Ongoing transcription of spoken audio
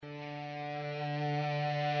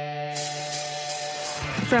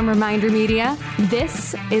From Reminder Media,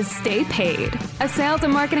 this is Stay Paid, a sales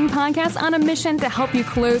and marketing podcast on a mission to help you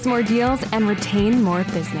close more deals and retain more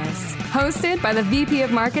business. Hosted by the VP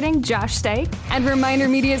of Marketing, Josh Steik, and Reminder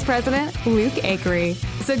Media's president, Luke Akery.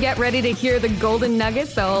 So get ready to hear the golden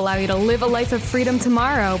nuggets that will allow you to live a life of freedom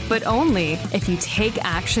tomorrow, but only if you take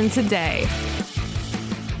action today.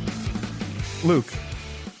 Luke,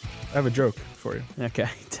 I have a joke for you. Okay,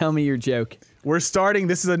 tell me your joke. We're starting,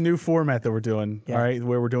 this is a new format that we're doing, all right,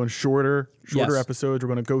 where we're doing shorter Yes. episodes.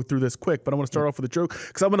 We're going to go through this quick, but I want to start off with a joke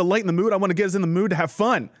because I want to lighten the mood. I want to get us in the mood to have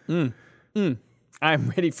fun. I'm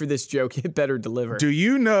ready for this joke. It better deliver. Do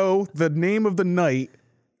you know the name of the knight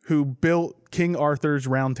who built King Arthur's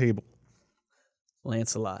round table?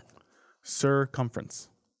 Lancelot. Circumference.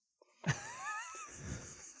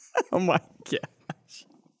 Oh my God.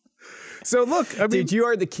 So look, I mean, Dude, you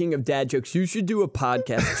are the king of dad jokes. You should do a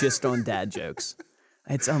podcast just on dad jokes.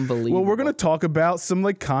 It's unbelievable. well, we're going to talk about some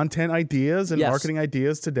like content ideas and Yes. marketing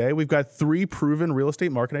ideas today. We've got 3 proven real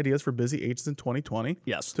estate marketing ideas for busy agents in 2020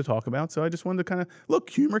 Yes. to talk about. So I just wanted to kind of, look,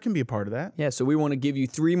 humor can be a part of that. Yeah, so we want to give you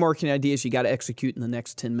 3 marketing ideas you got to execute in the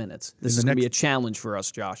next 10 minutes. This is going to be a challenge for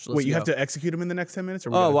us, Josh. Let's Wait, you go. have to execute them in the next 10 minutes? Or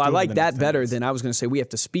we Oh, gotta well, I do them like in the next that 10 better minutes? than I was going to say we have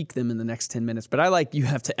to speak them in the next 10 minutes, but I like you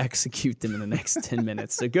have to execute them in the next 10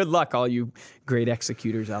 minutes. So good luck, all you great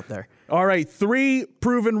executors out there. All right, 3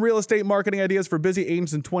 proven real estate marketing ideas for busy agents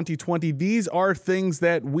in 2020. These are things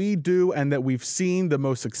that we do and that we've seen the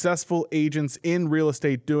most successful agents in real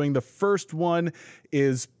estate doing. The first one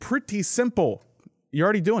is pretty simple. You're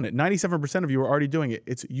already doing it. 97% of you are already doing it.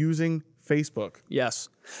 It's using Facebook. Yes.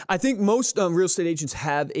 I think most real estate agents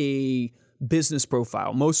have a business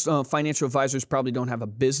profile. Most financial advisors probably don't have a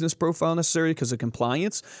business profile necessarily because of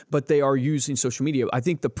compliance, but they are using social media. I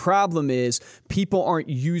think the problem is people aren't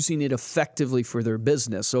using it effectively for their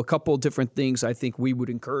business. So a couple of different things I think we would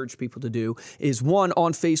encourage people to do is, one,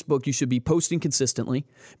 on Facebook, you should be posting consistently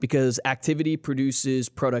because activity produces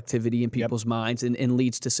productivity in people's minds and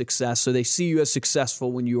leads to success. So they see you as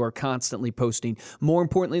successful when you are constantly posting. More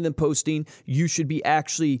importantly than posting, you should be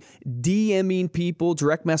actually DMing people,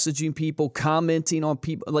 direct messaging people, commenting on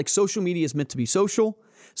people. Like, social media is meant to be social.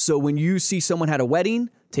 So when you see someone had a wedding,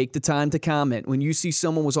 take the time to comment. When you see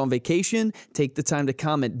someone was on vacation, take the time to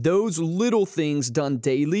comment. Those little things done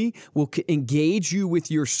daily will engage you with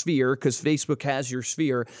your sphere, because Facebook has your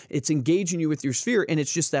sphere. It's engaging you with your sphere, and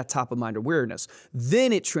it's just that top of mind awareness.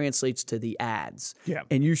 Then it translates to the ads. Yeah.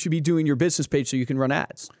 And you should be doing your business page so you can run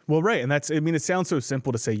ads. Well, right. And that's, I mean, it sounds so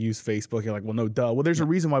simple to say use Facebook. You're like, well, no, duh. Well, there's a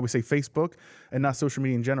reason why we say Facebook and not social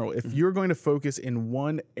media in general. If you're going to focus in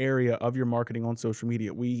one area of your marketing on social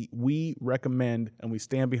media, we recommend, and we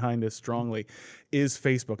stand behind this strongly, is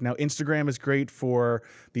Facebook. Now, Instagram is great for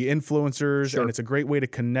the influencers, and it's a great way to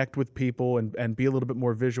connect with people and be a little bit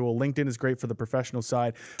more visual. LinkedIn is great for the professional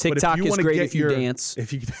side. TikTok is great if you dance.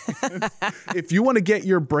 If you want to get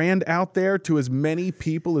your brand out there to as many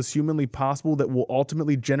people as humanly possible that will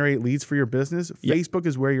ultimately generate leads for your business, Facebook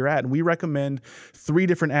is where you're at. And we recommend 3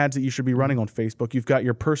 different ads that you should be running on Facebook. You've got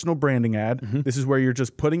your personal branding ad. This is where you're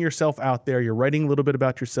just putting yourself out there. You're writing a little bit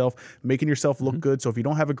about yourself, making yourself look good. So if you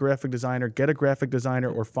don't have a graphic designer, get a graphic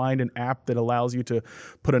designer or find an app that allows you to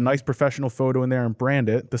put a nice professional photo in there and brand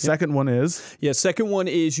it. The second one is? Yeah, second one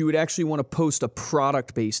is you would actually want to post a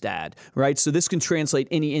product-based ad, right? So this can translate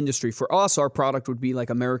any industry. For us, our product would be like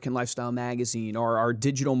American Lifestyle Magazine or our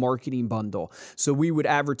digital marketing bundle. So we would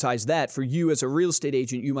advertise that. For you as a real estate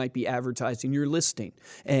agent, you might be advertising your listing.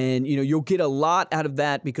 And you'll get a lot out of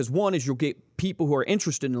that because, one, is you'll get people who are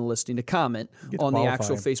interested in the listing to comment on the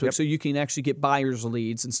actual Facebook. So you can actually get buyers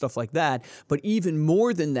leads and stuff like that. But even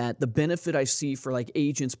more than that, the benefit I see for like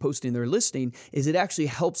agents posting their listing is it actually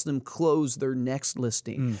helps them close their next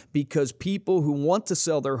listing because people who want to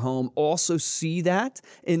sell their home also see that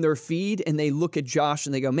in their feed and they look at Josh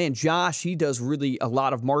and they go, man, Josh, he does really a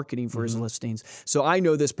lot of marketing for his listings. So I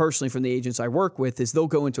know this personally from the agents I work with is they'll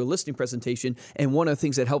go into a listing presentation and one of the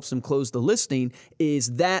things that helps them close the listing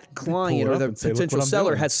is that client or the potential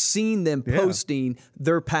seller has seen them posting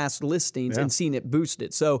their past listings and seen it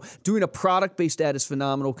boosted. So doing a product-based ad is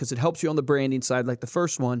phenomenal because it helps you on the branding side like the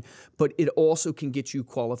first one, but it also can get you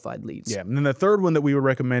qualified leads. Yeah, and then the third one that we would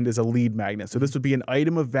recommend is a lead magnet. So this would be an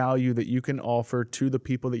item of value that you can offer to the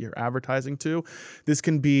people that you're advertising to. This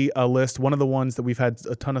can be a list. One of the ones that we've had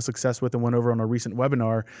a ton of success with and went over on a recent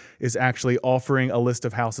webinar is actually offering a list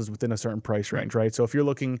of houses within a certain price range, right? So if you're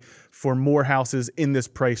looking for more houses in this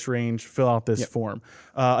price range, fill out out this form.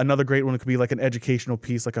 Another great one could be like an educational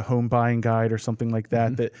piece, like a home buying guide or something like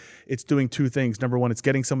that, that it's doing two things. Number one, it's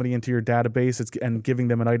getting somebody into your database and giving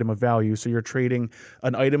them an item of value. So you're trading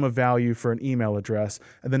an item of value for an email address.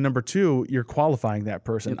 And then number two, you're qualifying that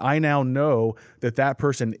person. I now know that that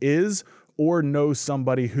person is or knows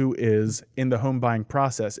somebody who is in the home buying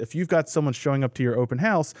process. If you've got someone showing up to your open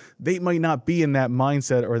house, they might not be in that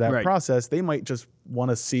mindset or that process. They might just want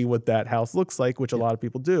to see what that house looks like, which a lot of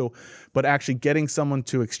people do. But actually getting someone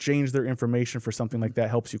to exchange their information for something like that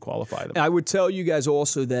helps you qualify them. I would tell you guys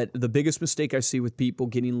also that the biggest mistake I see with people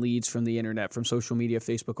getting leads from the internet, from social media,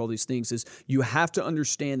 Facebook, all these things, is you have to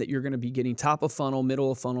understand that you're going to be getting top of funnel,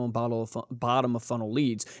 middle of funnel, and bottom of funnel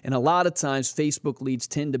leads. And a lot of times Facebook leads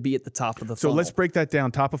tend to be at the top of the funnel. So let's break that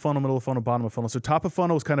down. Top of funnel, middle of funnel, bottom of funnel. So top of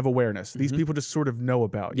funnel is kind of awareness. These people just sort of know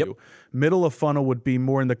about you. Middle of funnel would be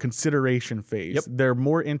more in the consideration phase. They're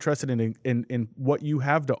more interested in what you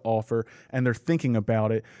have to offer, and they're thinking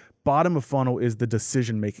about it. Bottom of funnel is the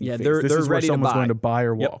decision-making phase. This is where someone's going to buy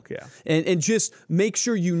or walk. And just make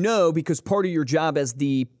sure you know, because part of your job as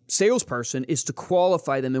the salesperson is to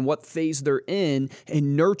qualify them in what phase they're in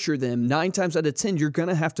and nurture them. 9 times out of 10, you're going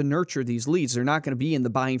to have to nurture these leads. They're not going to be in the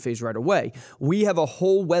buying phase right away. We have a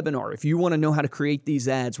whole webinar. If you want to know how to create these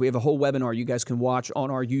ads, we have a whole webinar you guys can watch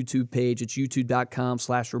on our YouTube page. It's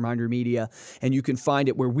youtube.com/remindermedia. And you can find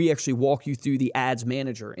it where we actually walk you through the ads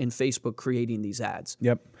manager in Facebook creating these ads.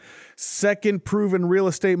 Second proven real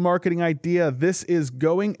estate marketing idea. This is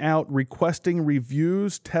going out requesting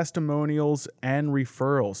reviews, testimonials, and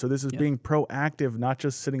referrals. So this is being proactive, not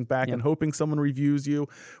just sitting back and hoping someone reviews you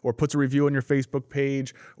or puts a review on your Facebook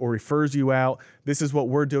page or refers you out. This is what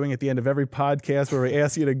we're doing at the end of every podcast, where we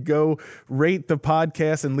ask you to go rate the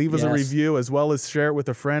podcast and leave us a review, as well as share it with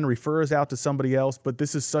a friend, refer us out to somebody else. But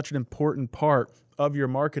this is such an important part of your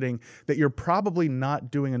marketing that you're probably not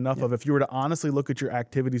doing enough of. If you were to honestly look at your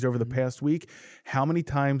activities over the past week, how many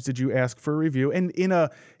times did you ask for a review? And in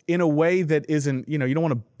a way that isn't, you don't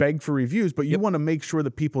want to beg for reviews, but you want to make sure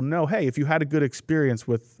that people know, hey, if you had a good experience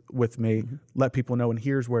with me, let people know, and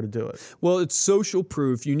here's where to do it. Well, it's social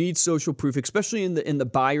proof. You need social proof, especially in the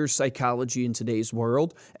buyer's psychology in today's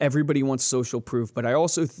world. Everybody wants social proof, but I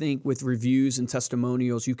also think with reviews and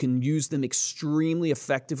testimonials, you can use them extremely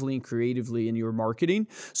effectively and creatively in your marketing.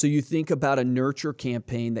 So you think about a nurture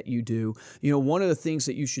campaign that you do. One of the things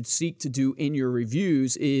that you should seek to do in your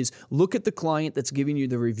reviews is look at the client that's giving you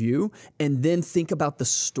the review and then think about the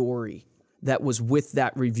story that was with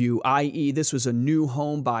that review, i.e. this was a new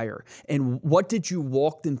home buyer. And what did you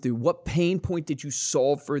walk them through? What pain point did you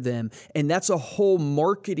solve for them? And that's a whole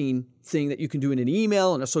marketing thing that you can do in an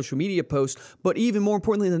email and a social media post. But even more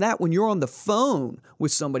importantly than that, when you're on the phone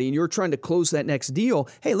with somebody and you're trying to close that next deal,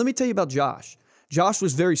 hey, let me tell you about Josh. Josh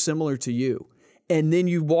was very similar to you. And then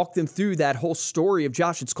you walk them through that whole story of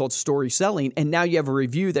Josh. It's called story selling. And now you have a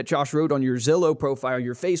review that Josh wrote on your Zillow profile,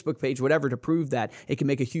 your Facebook page, whatever, to prove that. It can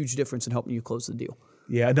make a huge difference in helping you close the deal.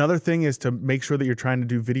 Yeah, another thing is to make sure that you're trying to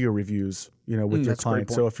do video reviews, with your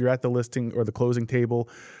client. So if you're at the listing or the closing table,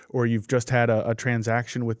 or you've just had a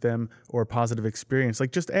transaction with them or a positive experience,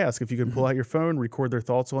 just ask if you can pull out your phone, record their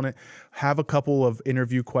thoughts on it, have a couple of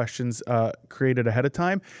interview questions created ahead of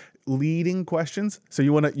time. Leading questions. So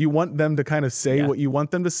you want them to kind of say what you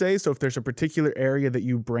want them to say. So if there's a particular area that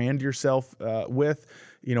you brand yourself with,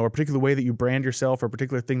 or a particular way that you brand yourself, or a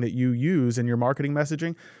particular thing that you use in your marketing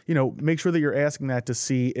messaging, make sure that you're asking that to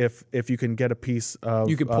see if you can get a piece of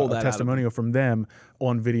you can pull a testimonial from them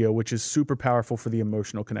on video, which is super powerful for the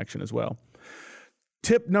emotional connection as well.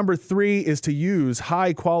 Tip number 3 is to use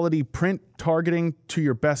high quality print targeting to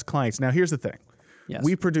your best clients. Now, here's the thing. Yes.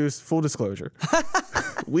 We produce, full disclosure,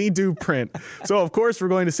 we do print. So, of course, we're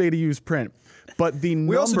going to say to use print. But the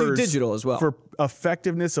we numbers also do digital as well. For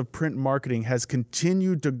effectiveness of print marketing has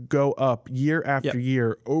continued to go up year after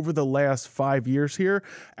year over the last 5 years here,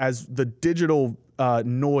 as the digital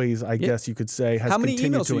noise, I guess you could say, has continued to increase. How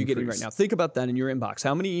many emails are you getting right now? Think about that in your inbox.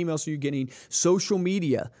 How many emails are you getting? Social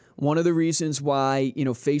media. One of the reasons why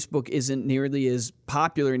Facebook isn't nearly as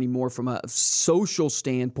popular anymore from a social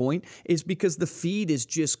standpoint is because the feed is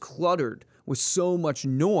just cluttered with so much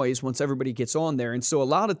noise once everybody gets on there. And so a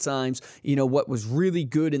lot of times, what was really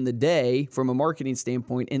good in the day from a marketing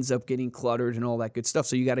standpoint ends up getting cluttered and all that good stuff.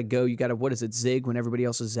 So you got to what is it, zig when everybody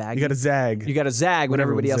else is zagging? You got to zag. You got to zag when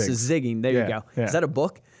everybody else is zigging. There you go. Yeah. Is that a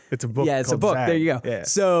book? It's a book. Yeah, it's a book. Zag. There you go. Yeah.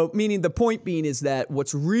 So, meaning the point being is that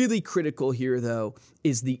what's really critical here, though,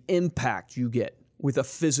 is the impact you get with a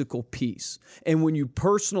physical piece. And when you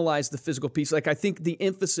personalize the physical piece, like I think the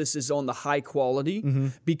emphasis is on the high quality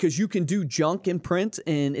because you can do junk in print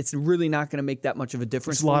and it's really not going to make that much of a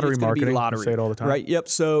difference. It's lottery marketing. Be lottery, you say it all the time. Right? Yep.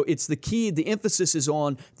 So it's the key. The emphasis is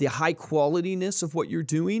on the high qualityness of what you're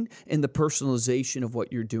doing and the personalization of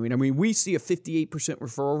what you're doing. I mean, we see a 58%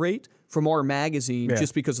 referral rate from our magazine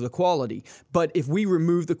just because of the quality. But if we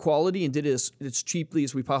remove the quality and did it as cheaply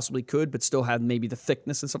as we possibly could, but still had maybe the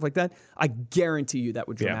thickness and stuff like that, I guarantee you that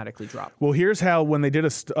would dramatically drop. Well, here's how, when they did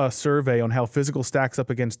a survey on how physical stacks up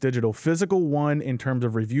against digital, physical won in terms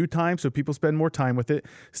of review time, so people spend more time with it,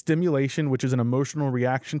 stimulation, which is an emotional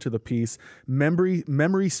reaction to the piece,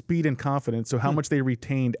 memory, speed, and confidence, so how much they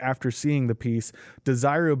retained after seeing the piece,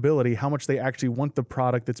 desirability, how much they actually want the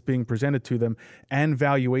product that's being presented to them, and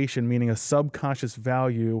valuation, meaning a subconscious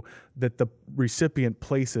value that the recipient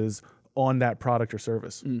places on that product or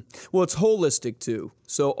service. Well, it's holistic too.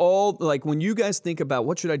 So when you guys think about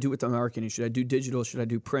what should I do with the marketing, should I do digital, should I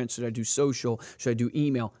do print, should I do social, should I do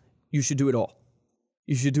email? You should do it all.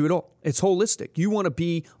 You should do it all. It's holistic. You want to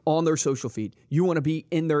be on their social feed. You want to be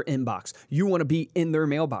in their inbox. You want to be in their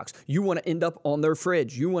mailbox. You want to end up on their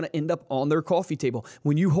fridge. You want to end up on their coffee table.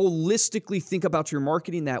 When you holistically think about your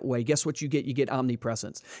marketing that way, guess what you get? You get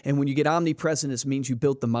omnipresence. And when you get omnipresence, it means you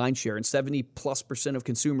built the mind share. And 70+% of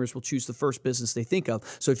consumers will choose the first business they think of.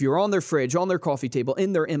 So if you're on their fridge, on their coffee table,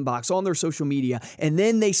 in their inbox, on their social media, and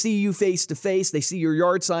then they see you face to face, they see your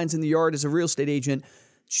yard signs in the yard as a real estate agent,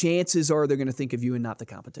 chances are they're going to think of you and not the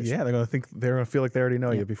competition. Yeah, they're going to feel like they already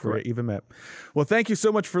know you before you even met. Well, thank you so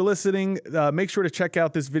much for listening. Make sure to check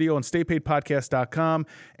out this video on staypaidpodcast.com.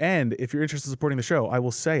 And if you're interested in supporting the show, I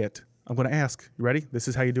will say it. I'm going to ask. You ready? This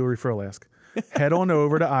is how you do a referral ask. Head on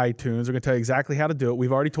over to iTunes. We're going to tell you exactly how to do it.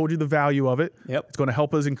 We've already told you the value of it. Yep. It's going to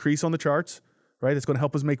help us increase on the charts. Right, it's going to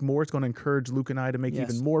help us make more. It's going to encourage Luke and I to make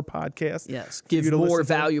even more podcasts. Yes, give more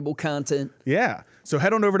valuable content. Yeah. So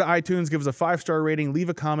head on over to iTunes, give us a 5-star rating, leave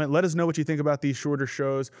a comment, let us know what you think about these shorter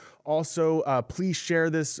shows. Also, please share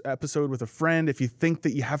this episode with a friend. If you think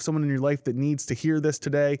that you have someone in your life that needs to hear this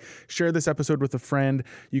today, share this episode with a friend.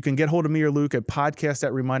 You can get hold of me or Luke at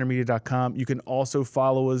podcast@remindermedia.com. You can also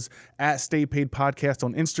follow us at Stay Paid Podcast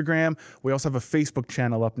on Instagram. We also have a Facebook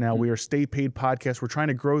channel up now. We are Stay Paid Podcast. We're trying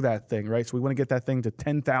to grow that thing, right? So we want to get that thing to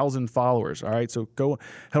 10,000 followers. All right. So go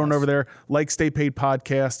head on over there, like Stay Paid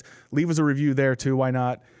Podcast, leave us a review there too. Why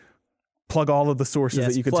not? Plug all of the sources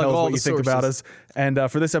that you can tell us what you think about us. And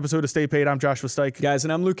for this episode of Stay Paid, I'm Joshua Stike. Guys,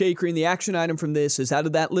 and I'm Luke Acree. And the action item from this is, out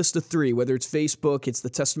of that list of 3, whether it's Facebook, it's the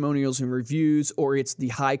testimonials and reviews, or it's the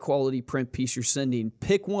high quality print piece you're sending,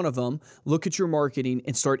 pick one of them, look at your marketing,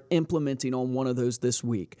 and start implementing on one of those this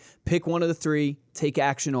week. Pick one of the 3, take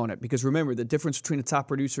action on it. Because remember, the difference between a top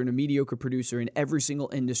producer and a mediocre producer in every single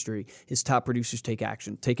industry is top producers take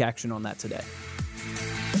action. Take action on that today.